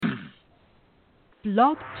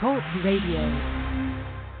Blog Talk Radio.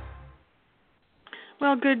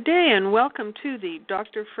 Well, good day and welcome to the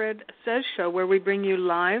Dr.Fred Says Show, where we bring you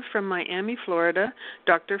live from Miami, Florida,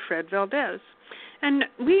 Dr. Fred Valdes. And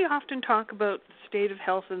we often talk about the state of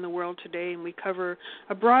health in the world today, and we cover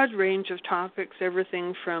a broad range of topics,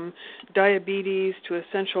 everything from diabetes to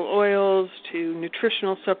essential oils to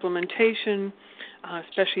nutritional supplementation,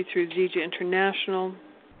 especially through Zija International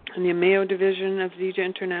and the Ameo division of Zija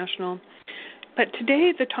International. But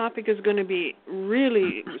today the topic is going to be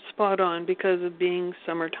really spot on because of being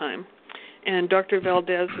summertime. And Dr. Valdes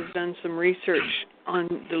has done some research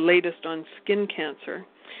on the latest on skin cancer,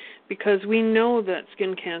 because we know that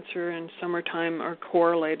skin cancer and summertime are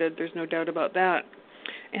correlated. There's no doubt about that.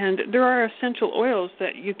 And there are essential oils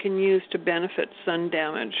that you can use to benefit sun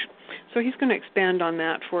damage. So he's going to expand on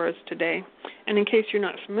that for us today. And in case you're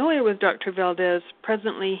not familiar with Dr. Valdes,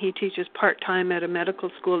 presently he teaches part-time at a medical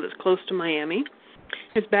school that's close to Miami.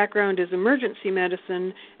 His background is emergency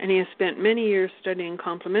medicine, and he has spent many years studying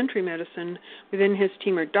complementary medicine. Within his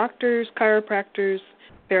team are doctors, chiropractors,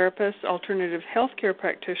 therapists, alternative healthcare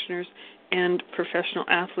practitioners, and professional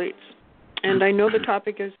athletes. And I know the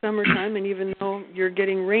topic is summertime, and even though you're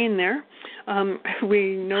getting rain there,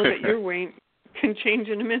 we know that your rain can change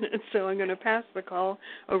in a minute, so I'm going to pass the call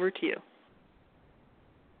over to you.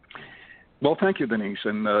 Well, thank you, Denise.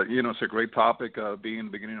 And, it's a great topic, being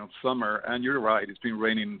the beginning of summer. And you're right, it's been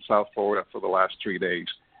raining in South Florida for the last 3 days.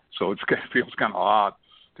 So it feels kind of odd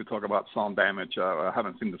to talk about sun damage. I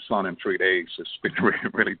haven't seen the sun in 3 days. It's been really,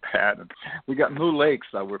 really bad. And we got new lakes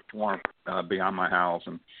that were formed behind my house.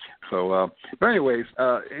 And so, but anyways,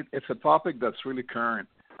 it's a topic that's really current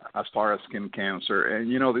as far as skin cancer. And,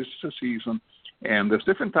 this is a season, and there's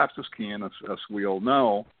different types of skin, as we all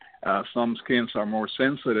know. Some skins are more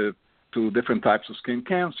sensitive to different types of skin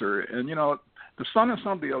cancer. And, the sun is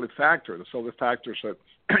not the only factor. There's other factors that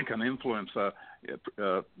can influence,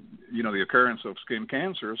 the occurrence of skin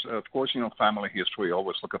cancers. Of course, family history,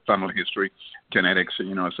 always look at family history, genetics,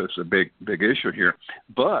 it's a big issue here.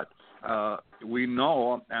 But we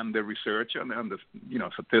know, and the research and the,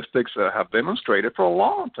 statistics have demonstrated for a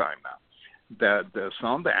long time now, that the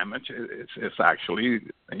sun damage is actually,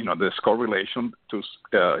 there's correlation to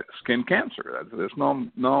skin cancer. There's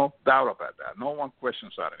no doubt about that. No one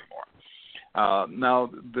questions that anymore. Now,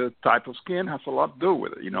 the type of skin has a lot to do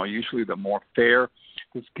with it. Usually the more fair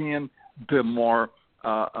the skin, the more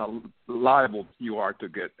liable you are to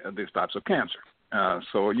get these types of cancer.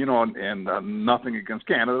 Nothing against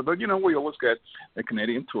Canada, but, we always get the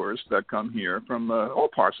Canadian tourists that come here from all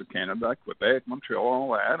parts of Canada, Quebec, Montreal,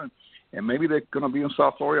 all that, and maybe they're going to be in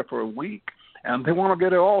South Florida for a week, and they want to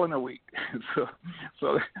get it all in a week.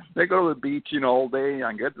 so they go to the beach, all day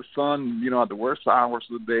and get the sun, at the worst hours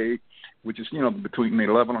of the day, which is, between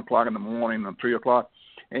 11 o'clock in the morning and 3 o'clock.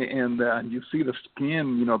 And you see the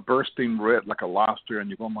skin, bursting red like a lobster, and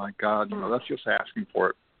you go, oh, my God, that's just asking for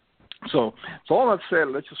it. So all that said,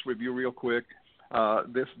 let's just review real quick.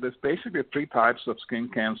 There's basically three types of skin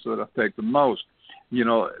cancer that affect the most.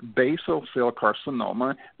 Basal cell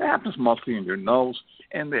carcinoma, that happens mostly in your nose.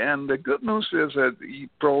 And the good news is that you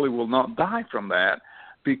probably will not die from that,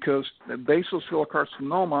 because basal cell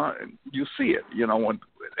carcinoma, you see it. When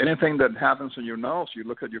anything that happens in your nose, you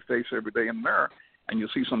look at your face every day in the mirror, and you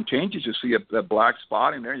see some changes. You see a black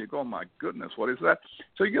spot in there. You go, oh, my goodness, what is that?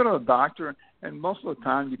 So you go to a doctor, and most of the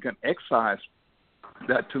time you can excise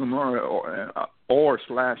that tumor or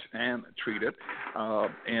and treat it,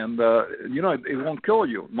 it won't kill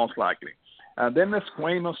you, most likely. Then the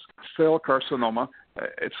squamous cell carcinoma,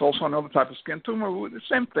 it's also another type of skin tumor. The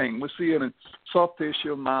same thing. We see it in soft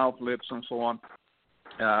tissue, mouth, lips, and so on.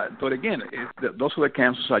 But again, those are the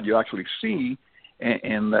cancers that you actually see,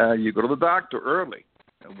 and you go to the doctor early,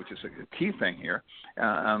 which is a key thing here,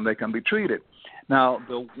 and they can be treated. Now,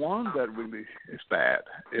 the one that really is bad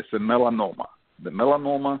is the melanoma. The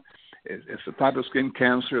melanoma is a type of skin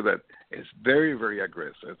cancer that is very, very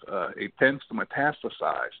aggressive. It tends to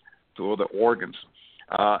metastasize to other organs.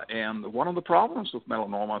 And one of the problems with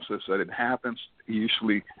melanomas is that it happens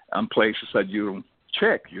usually in places that you don't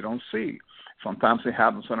check, you don't see. Sometimes it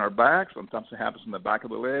happens on our back, sometimes it happens in the back of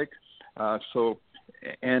the leg.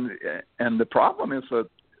 And the problem is that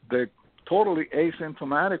they're totally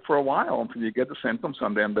asymptomatic for a while until you get the symptoms,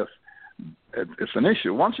 and then it's an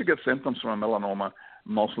issue. Once you get symptoms from a melanoma,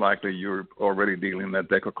 most likely you're already dealing with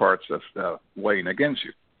decocards that's weighing against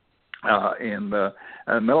you. And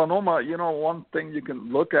melanoma, one thing you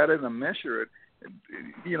can look at it and measure it.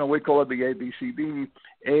 We call it the ABCD.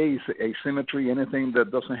 A is asymmetry. Anything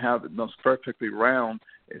that that's perfectly round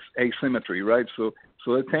is asymmetry, right? So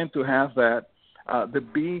they tend to have that. The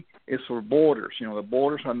B is for borders. The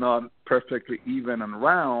borders are not perfectly even and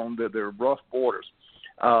round. They're rough borders.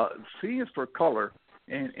 C is for color,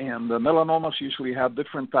 and the melanomas usually have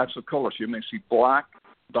different types of colors. You may see black,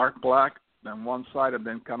 dark black on one side, and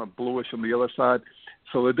then kind of bluish on the other side.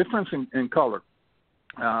 So the difference in color.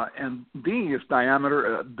 And D is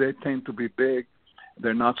diameter. They tend to be big.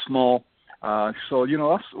 They're not small. So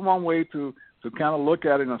that's one way to kind of look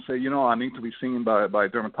at it and say, I need to be seen by a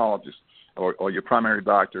dermatologist or your primary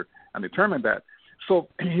doctor and determine that. So,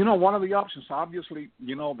 one of the options, obviously,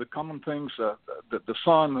 the common things, the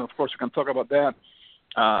sun, of course, you can talk about that.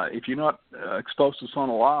 If you're not exposed to sun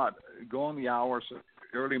a lot, go in the hours,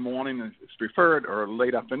 early morning is preferred, or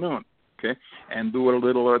late afternoon, okay, and do it a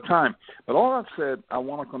little at a time. But all that said, I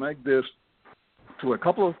want to connect this to a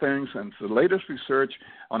couple of things, and it's the latest research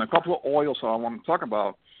on a couple of oils I want to talk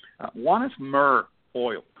about. One is myrrh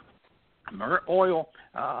oil. Myrrh oil,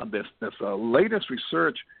 there's latest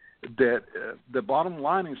research that the bottom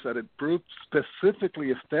line is that it proved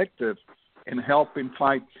specifically effective in helping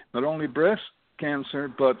fight not only breast cancer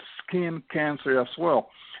but skin cancer as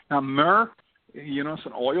well. Now, myrrh, it's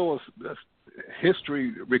an oil, as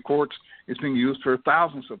history records, it's been used for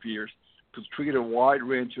thousands of years to treat a wide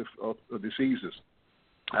range of diseases.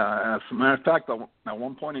 As a matter of fact, at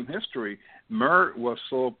one point in history, myrrh was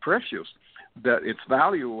so precious that its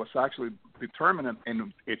value was actually determined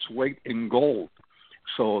in its weight in gold.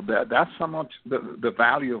 So that's how much the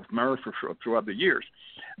value of myrrh throughout the years.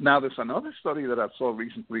 Now, there's another study that I saw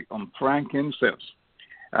recently on frankincense,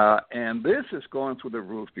 and this is going through the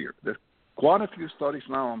roof here. There's quite a few studies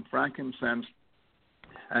now on frankincense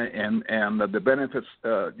and the benefits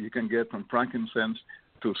you can get from frankincense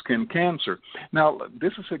to skin cancer. Now,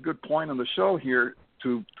 this is a good point on the show here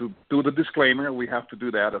to do the disclaimer. We have to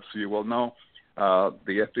do that, as you well know.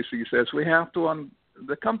 The FTC says we have to.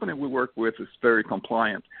 The company we work with is very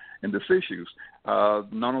compliant in these issues.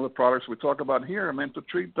 None of the products we talk about here are meant to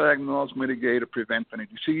treat, diagnose, mitigate, or prevent any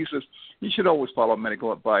diseases. You should always follow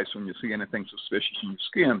medical advice when you see anything suspicious in your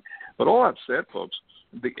skin. But all that said, folks,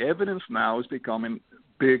 the evidence now is becoming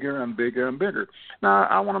bigger and bigger and bigger. Now,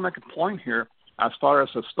 I want to make a point here. As far as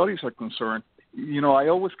the studies are concerned, I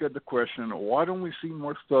always get the question, why don't we see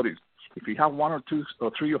more studies? If you have one or two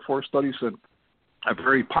or three or four studies that are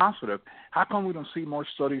very positive, how come we don't see more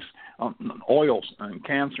studies on oils and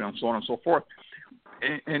cancer and so on and so forth?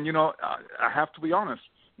 And I have to be honest.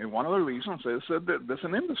 And one of the reasons is that there's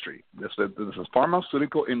an industry. There's a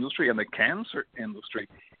pharmaceutical industry, and the cancer industry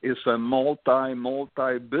is a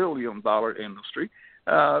multi-billion-dollar industry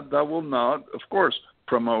that will not, of course,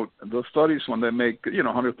 promote the studies when they make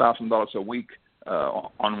 $100,000 a week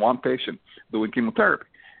on one patient doing chemotherapy.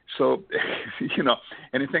 So,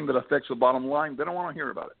 anything that affects the bottom line, they don't want to hear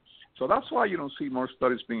about it. So that's why you don't see more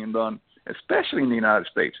studies being done, especially in the United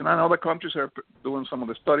States. And I know other countries are doing some of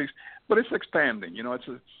the studies, but it's expanding.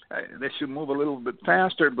 They should move a little bit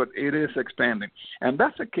faster, but it is expanding. And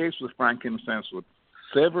that's the case with frankincense, with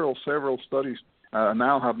several studies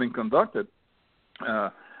now have been conducted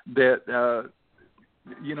that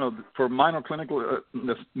for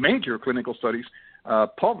major clinical studies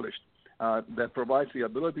published that provides the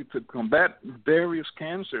ability to combat various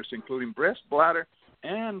cancers, including breast, bladder,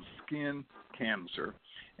 and skin cancer.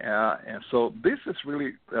 And so this is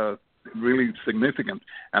really significant.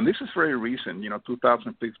 And this is very recent.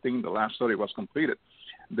 2015, the last study was completed.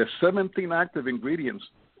 The 17 active ingredients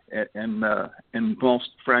in most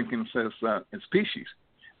frankincense species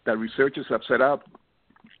that researchers have set out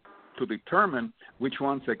to determine which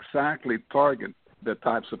ones exactly target the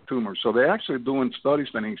types of tumors. So they're actually doing studies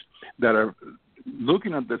that are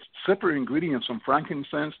looking at the separate ingredients from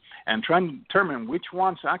frankincense and trying to determine which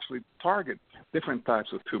ones actually target different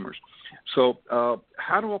types of tumors. So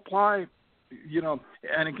how to apply,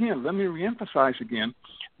 and again, let me reemphasize again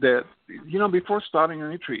that, before starting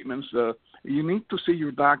any treatments, you need to see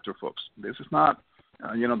your doctor, folks. This is not,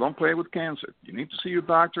 don't play with cancer. You need to see your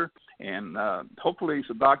doctor, and hopefully it's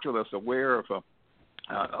a doctor that's aware of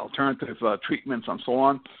alternative treatments and so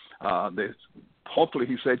on. Hopefully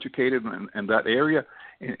he's educated in that area,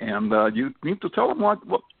 and you need to tell him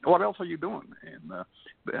what else are you doing,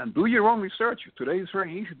 and do your own research. Today it's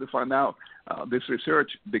very easy to find out this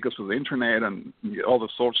research because of the internet and all the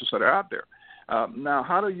sources that are out there. Now,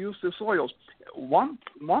 how to use these oils? One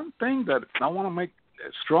thing that I want to make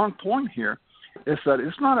a strong point here is that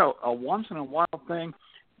it's not a once in a while thing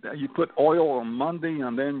that you put oil on Monday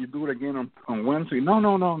and then you do it again on Wednesday.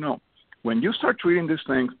 No. When you start treating these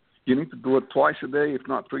things, you need to do it twice a day, if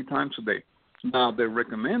not 3 times a day. Now, the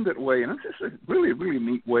recommended way, and this is a really, really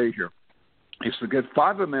neat way here, is to get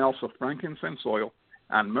 5 ml of frankincense oil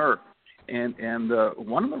and myrrh And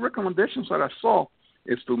one of the recommendations that I saw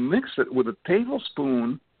is to mix it with a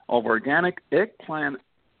tablespoon of organic eggplant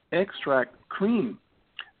extract cream.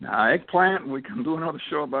 Now, eggplant, we can do another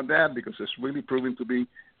show about that because it's really proving to be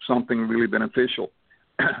something really beneficial.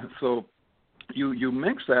 So you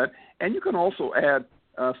mix that, and you can also add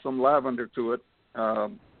some lavender to it,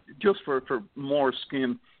 just for more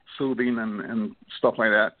skin soothing and stuff like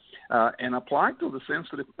that, and apply to the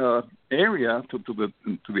sensitive area, to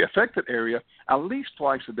the affected area, at least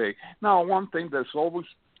twice a day. Now, one thing that's always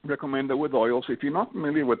recommended with oils, if you're not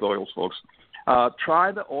familiar with oils, folks,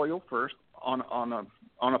 try the oil first on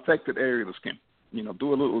affected area of the skin.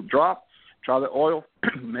 Do a little drop, try the oil,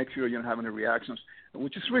 make sure you don't have any reactions,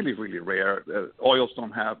 which is really, really rare. Oils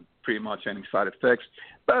don't have pretty much any side effects,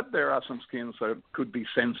 but there are some skins that could be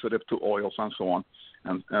sensitive to oils and so on.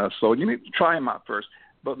 And so you need to try them out first,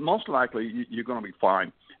 but most likely you're going to be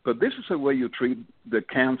fine. But this is the way you treat the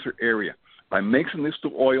cancer area, by mixing this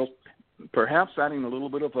to oil, perhaps adding a little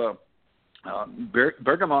bit of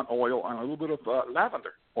bergamot oil and a little bit of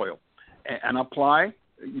lavender oil, and apply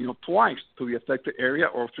twice to the affected area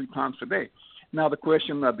or 3 times a day. Now, the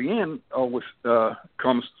question at the end always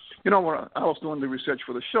comes, when I was doing the research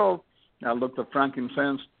for the show, I looked at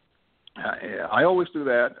frankincense. I always do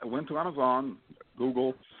that. I went to Amazon,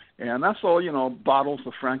 Google, and I saw, bottles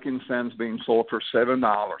of frankincense being sold for $7,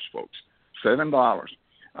 folks. $7,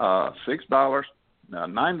 $6,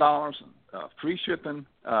 $9, free shipping.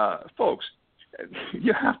 Folks,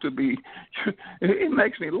 you have to be, it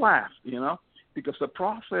makes me laugh, because the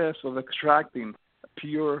process of extracting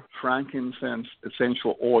pure frankincense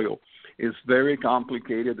essential oil is very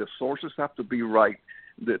complicated. The sources have to be right.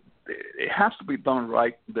 It has to be done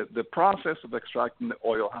right. The process of extracting the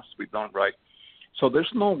oil has to be done right. So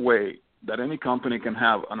there's no way that any company can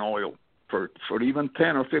have an oil for even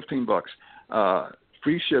 $10 or $15,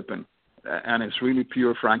 free shipping, and it's really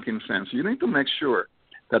pure frankincense. You need to make sure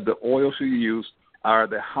that the oils you use are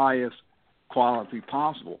the highest quality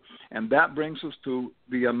possible. And that brings us to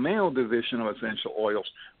the Ameo division of essential oils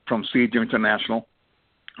from Seed International.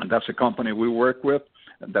 And that's a company we work with,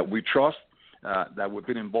 that we trust, that we've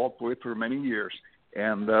been involved with for many years.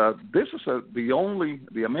 And this is the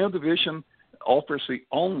Ameo division offers the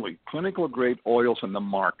only clinical grade oils in the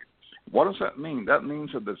market. What does that mean? That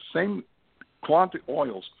means that the same quality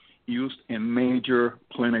oils used in major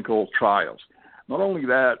clinical trials. Not only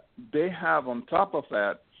that, they have on top of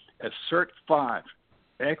that a Cert 5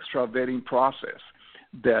 extra vetting process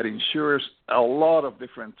that ensures a lot of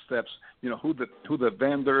different steps. Who the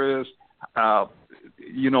vendor is,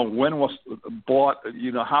 when was bought,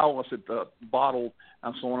 how was it bottled,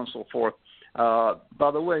 and so on and so forth.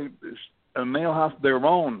 By the way, Ameo has their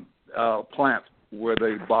own plant where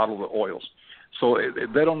they bottle the oils, so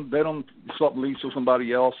they don't sublease to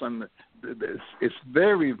somebody else, and it's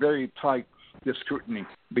very, very tight, the scrutiny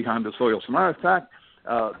behind the oils. As a matter of fact,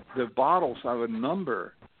 the bottles have a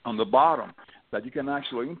number on the bottom that you can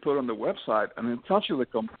actually input on the website, and it tells you the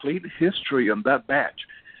complete history on that batch.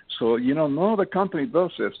 So, no other company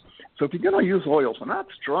does this. So if you're going to use oils, and I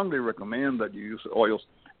strongly recommend that you use oils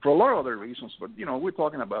for a lot of other reasons, but, we're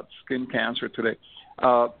talking about skin cancer today.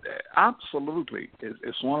 Absolutely,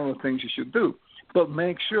 it's one of the things you should do. But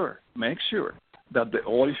make sure that the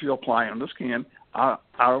oils you apply on the skin are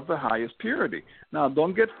of the highest purity. Now,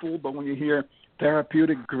 don't get fooled, but when you hear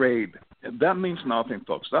therapeutic grade, that means nothing,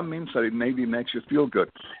 folks. That means that it maybe makes you feel good.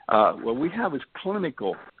 What we have is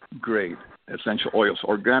clinical grade essential oils,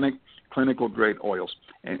 organic clinical grade oils,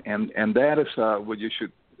 and that is what you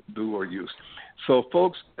should do or use. So,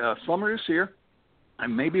 folks, summer is here,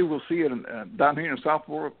 and maybe we'll see it down here in South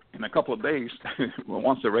Florida in a couple of days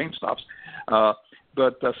once the rain stops.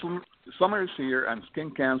 But summer is here, and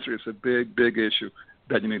skin cancer is a big, big issue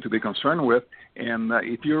that you need to be concerned with. And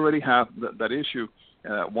if you already have that issue,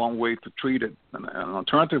 one way to treat it, an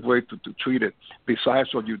alternative way to treat it,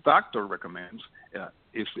 besides what your doctor recommends,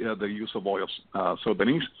 is the use of oils. So,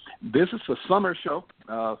 Denise, this is a summer show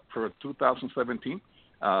for 2017.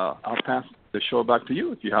 I'll pass the show back to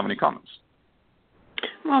you if you have any comments.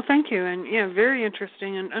 Well, thank you. And, very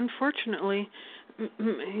interesting. And unfortunately,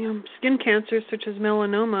 skin cancers such as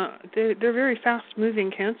melanoma, they're very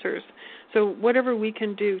fast-moving cancers. So whatever we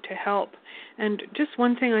can do to help. And just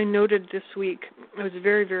one thing I noted this week, it was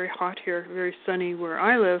very, very hot here, very sunny where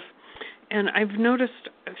I live, and I've noticed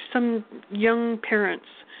some young parents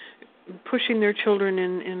pushing their children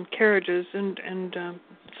in carriages and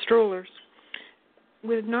strollers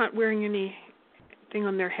with not wearing anything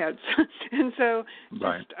on their heads. And so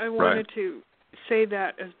I wanted to say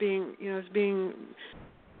that as being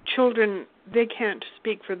children they can't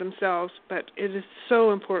speak for themselves, but it is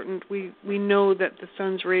so important. We know that the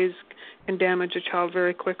sun's rays can damage a child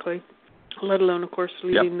very quickly, let alone, of course,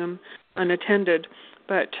 leaving them unattended.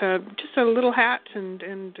 But just a little hat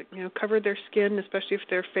and cover their skin, especially if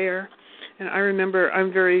they're fair. And I remember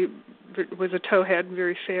was a towhead,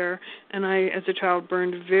 very fair, and I, as a child,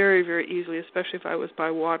 burned very, very easily, especially if I was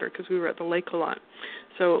by water, because we were at the lake a lot.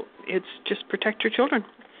 So it's just protect your children.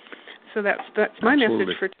 So that's my message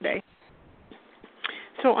for today.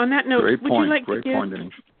 So on that note, would you like to give... Great point,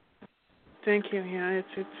 Denise. Thank you. Yeah,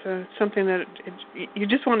 it's something that you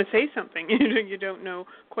just want to say something. You don't know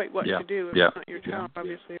quite what to do if it's not your child,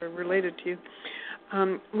 obviously, or related to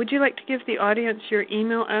you. Would you like to give the audience your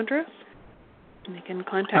email address? And they can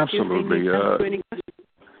contact you if they need any questions.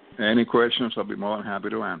 Any questions, I'll be more than happy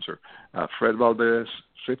to answer. Fred Valdes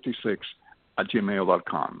 56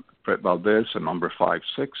 @gmail.com. Fred Valdes, the number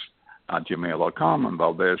 56 @gmail.com, and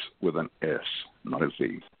Valdes with an S, not a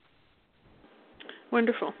Z.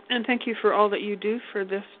 Wonderful. And thank you for all that you do for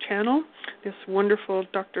this channel, this wonderful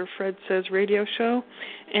Dr. Fred Says radio show,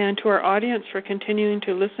 and to our audience for continuing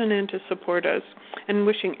to listen and to support us, and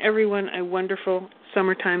wishing everyone a wonderful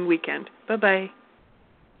summertime weekend. Bye-bye.